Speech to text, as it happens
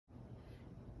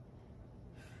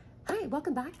Hi,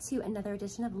 welcome back to another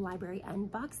edition of Library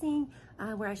Unboxing,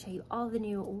 where I show you all the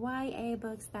new YA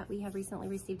books that we have recently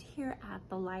received here at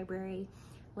the library.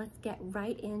 Let's get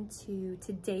right into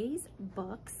today's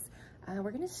books.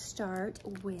 We're going to start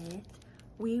with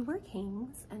We Were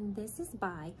Kings, and this is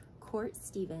by Court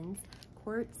Stevens.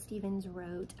 Court Stevens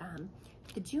wrote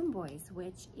The June Boys,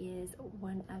 which is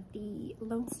one of the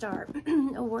Lone Star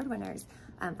Award winners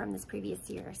from this previous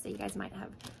year. So you guys might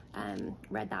have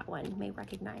read that one, may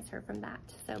recognize her from that.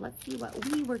 So let's see what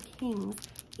We Were Kings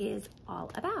is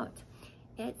all about.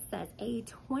 It says a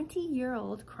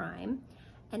 20-year-old crime,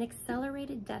 an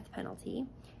accelerated death penalty,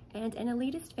 and an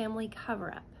elitist family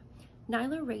cover-up.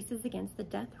 Nyla races against the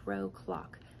death row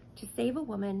clock to save a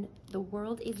woman the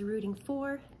world is rooting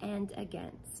for and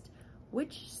against.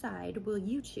 Which side will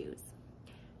you choose?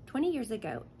 20 years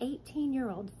ago,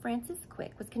 18-year-old Frances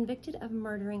Quick was convicted of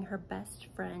murdering her best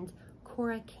friend,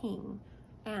 Cora King,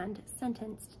 and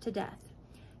sentenced to death.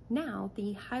 Now,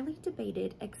 the highly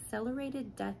debated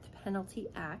Accelerated Death Penalty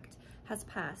Act has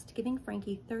passed, giving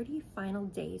Frankie 30 final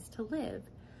days to live.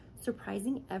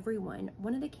 Surprising everyone,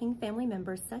 one of the King family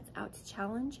members sets out to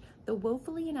challenge the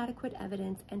woefully inadequate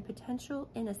evidence and potential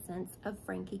innocence of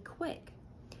Frankie Quick.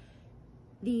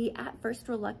 The at first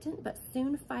reluctant but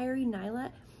soon fiery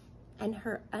Nyla and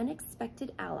her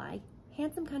unexpected ally,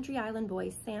 handsome country island boy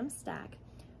Sam Stack,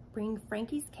 bring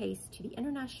Frankie's case to the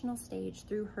international stage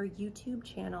through her YouTube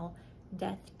channel,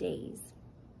 Death Days.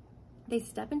 They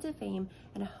step into fame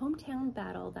in a hometown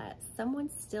battle that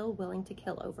someone's still willing to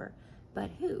kill over. But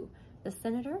who? The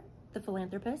senator? The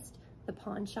philanthropist? The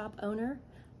pawn shop owner?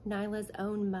 Nyla's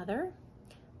own mother?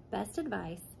 Best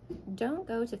advice, don't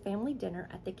go to family dinner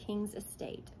at the King's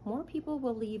estate. More people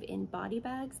will leave in body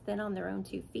bags than on their own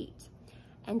 2 feet.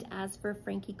 And as for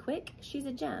Frankie Quick, she's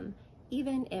a gem,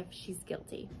 even if she's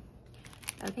guilty.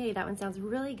 Okay, that one sounds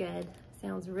really good.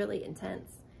 Sounds really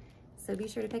intense. So be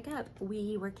sure to pick up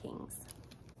We Were Kings.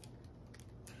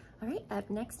 All right, up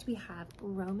next we have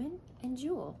Roman and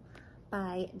Jewel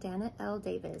by Dana L.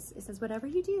 Davis. It says, whatever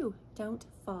you do, don't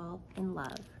fall in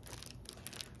love.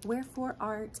 Wherefore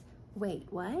art, wait,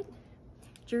 what?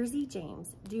 Jersey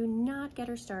James, do not get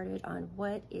her started on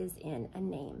what is in a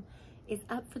name, is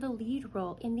up for the lead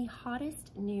role in the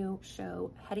hottest new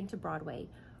show heading to Broadway,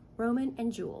 Roman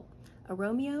and Jewel, a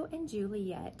Romeo and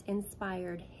Juliet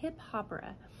inspired hip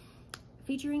opera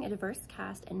featuring a diverse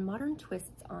cast and modern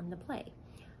twists on the play.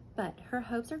 But her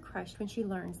hopes are crushed when she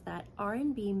learns that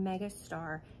R&B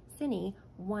megastar Cindy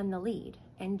won the lead,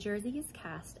 and Jersey is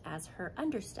cast as her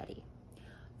understudy.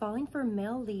 Falling for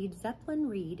male lead Zeppelin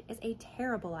Reed is a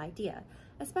terrible idea,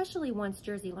 especially once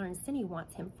Jersey learns Cindy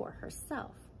wants him for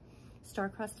herself.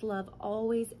 Star-crossed love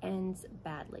always ends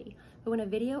badly, but when a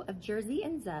video of Jersey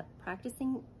and Zepp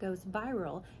practicing goes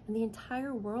viral and the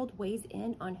entire world weighs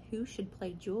in on who should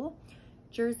play Jewel,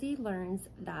 Jersey learns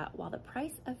that while the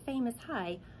price of fame is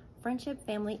high, friendship,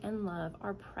 family, and love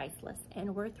are priceless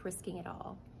and worth risking it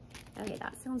all. Okay,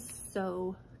 that sounds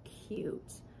so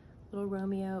cute. Little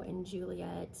Romeo and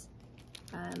Juliet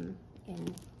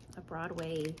in a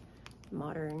Broadway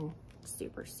modern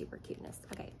super cuteness.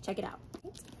 Okay, check it out.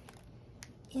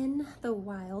 In the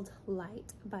Wild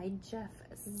Light by Jeff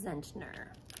Zentner.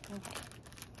 Okay.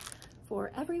 For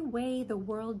every way the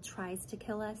world tries to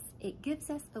kill us, it gives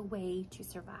us a way to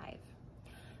survive.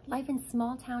 Life in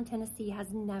small town Tennessee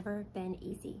has never been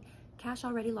easy. Cash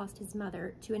already lost his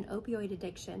mother to an opioid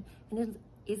addiction and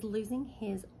is losing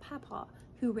his papa,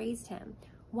 who raised him,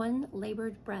 one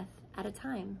labored breath at a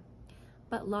time.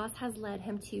 But loss has led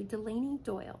him to Delaney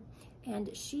Doyle, and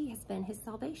she has been his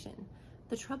salvation.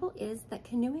 The trouble is that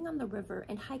canoeing on the river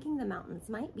and hiking the mountains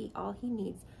might be all he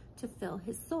needs to fill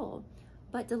his soul,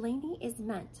 but Delaney is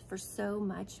meant for so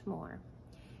much more.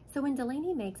 So when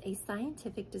Delaney makes a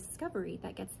scientific discovery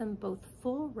that gets them both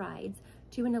full rides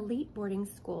to an elite boarding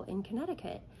school in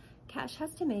Connecticut, Cash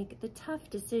has to make the tough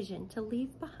decision to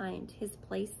leave behind his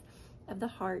place of the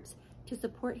heart to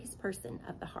support his person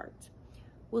of the heart.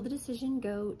 Will the decision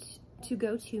to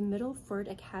go to Middleford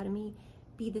Academy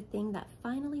be the thing that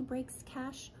finally breaks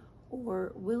Cash,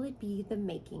 or will it be the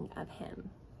making of him?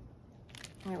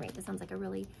 All right, this sounds like a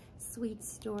really sweet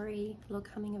story, a little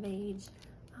coming of age.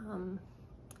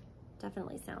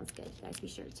 Definitely sounds good. You guys be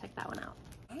sure to check that one out.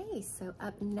 Okay, so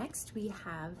up next we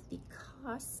have The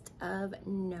Cost of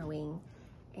Knowing,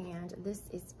 and this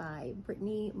is by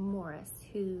Brittany Morris,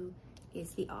 who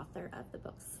is the author of the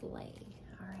book Slay.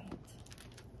 All right.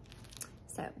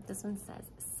 So this one says,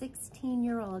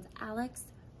 16-year-old Alex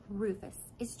Rufus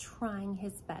is trying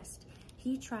his best.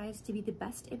 He tries to be the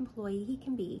best employee he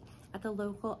can be at the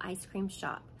local ice cream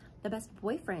shop, the best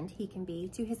boyfriend he can be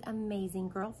to his amazing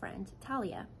girlfriend,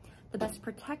 Talia, the best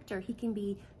protector he can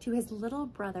be to his little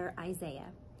brother,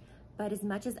 Isaiah. But as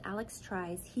much as Alex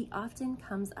tries, he often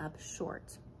comes up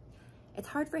short. It's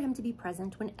hard for him to be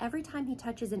present when every time he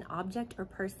touches an object or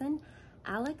person,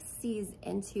 Alex sees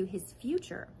into his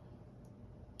future.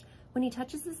 When he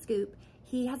touches the scoop,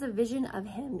 he has a vision of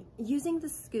him using the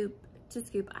scoop to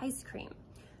scoop ice cream.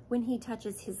 When he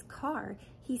touches his car,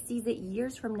 he sees it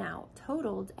years from now,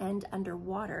 totaled and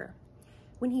underwater.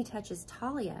 When he touches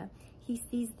Talia, he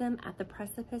sees them at the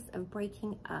precipice of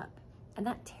breaking up, and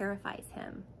that terrifies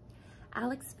him.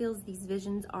 Alex feels these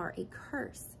visions are a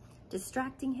curse,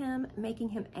 distracting him, making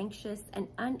him anxious and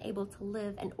unable to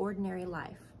live an ordinary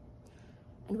life.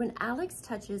 And when Alex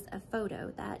touches a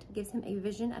photo that gives him a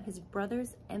vision of his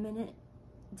brother's imminent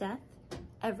death,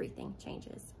 everything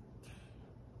changes.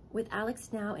 With Alex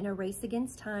now in a race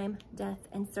against time, death,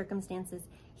 and circumstances,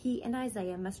 he and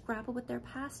Isaiah must grapple with their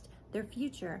past, their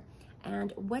future,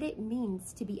 and what it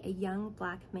means to be a young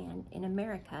Black man in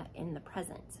America in the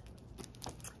present.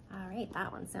 All right,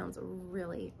 that one sounds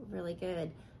really, really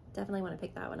good. Definitely want to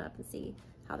pick that one up and see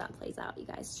how that plays out, you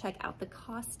guys. Check out The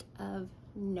Cost of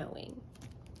Knowing.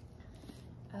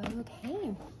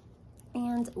 Okay,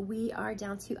 and we are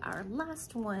down to our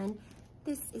last one.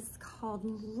 This is called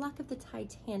Luck of the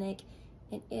Titanic,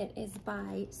 and it is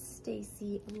by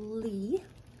Stacy Lee.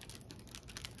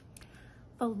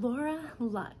 Valora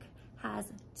Luck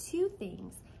has two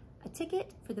things: a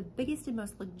ticket for the biggest and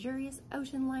most luxurious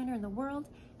ocean liner in the world,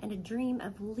 and a dream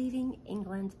of leaving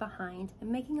England behind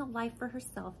and making a life for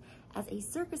herself as a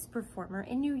circus performer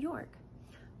in New York.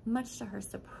 Much to her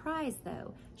surprise,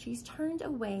 though, she's turned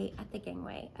away at the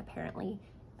gangway.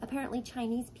 Apparently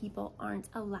Chinese people aren't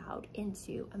allowed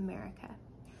into America.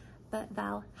 But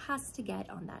Val has to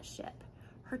get on that ship.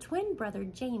 Her twin brother,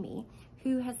 Jamie,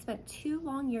 who has spent 2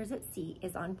 long years at sea,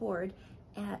 is on board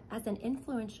as an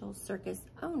influential circus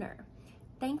owner.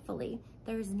 Thankfully,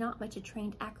 there's not much a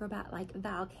trained acrobat like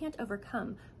Val can't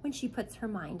overcome when she puts her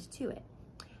mind to it.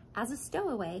 As a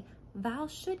stowaway, Val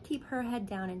should keep her head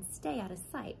down and stay out of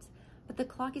sight, but the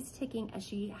clock is ticking as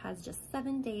she has just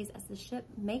 7 days as the ship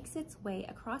makes its way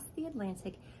across the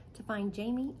Atlantic to find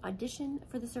Jamie, audition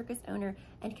for the circus owner,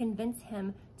 and convince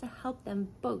him to help them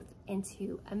both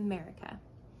into America.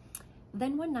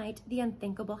 Then one night, the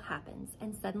unthinkable happens,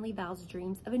 and suddenly Val's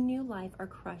dreams of a new life are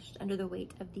crushed under the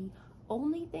weight of the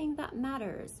only thing that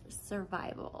matters: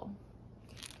 survival.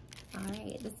 All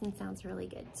right, this one sounds really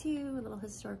good too. A little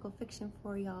historical fiction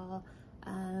for y'all.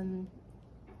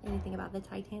 Anything about the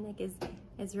Titanic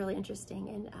is really interesting,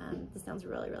 and this sounds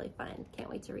really, really fun. Can't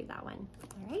wait to read that one.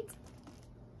 All right.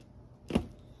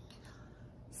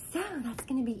 So that's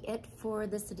going to be it for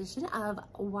this edition of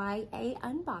YA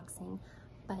Unboxing.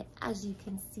 But as you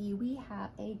can see, we have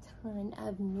a ton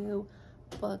of new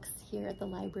books here at the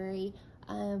library.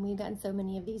 We've gotten so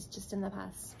many of these just in the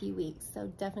past few weeks, so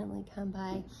definitely come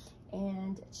by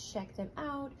and check them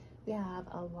out. We have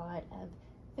a lot of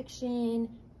fiction,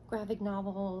 graphic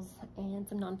novels, and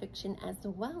some nonfiction as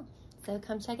well. So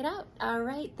come check it out. All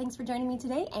right, thanks for joining me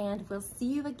today, and we'll see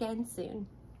you again soon.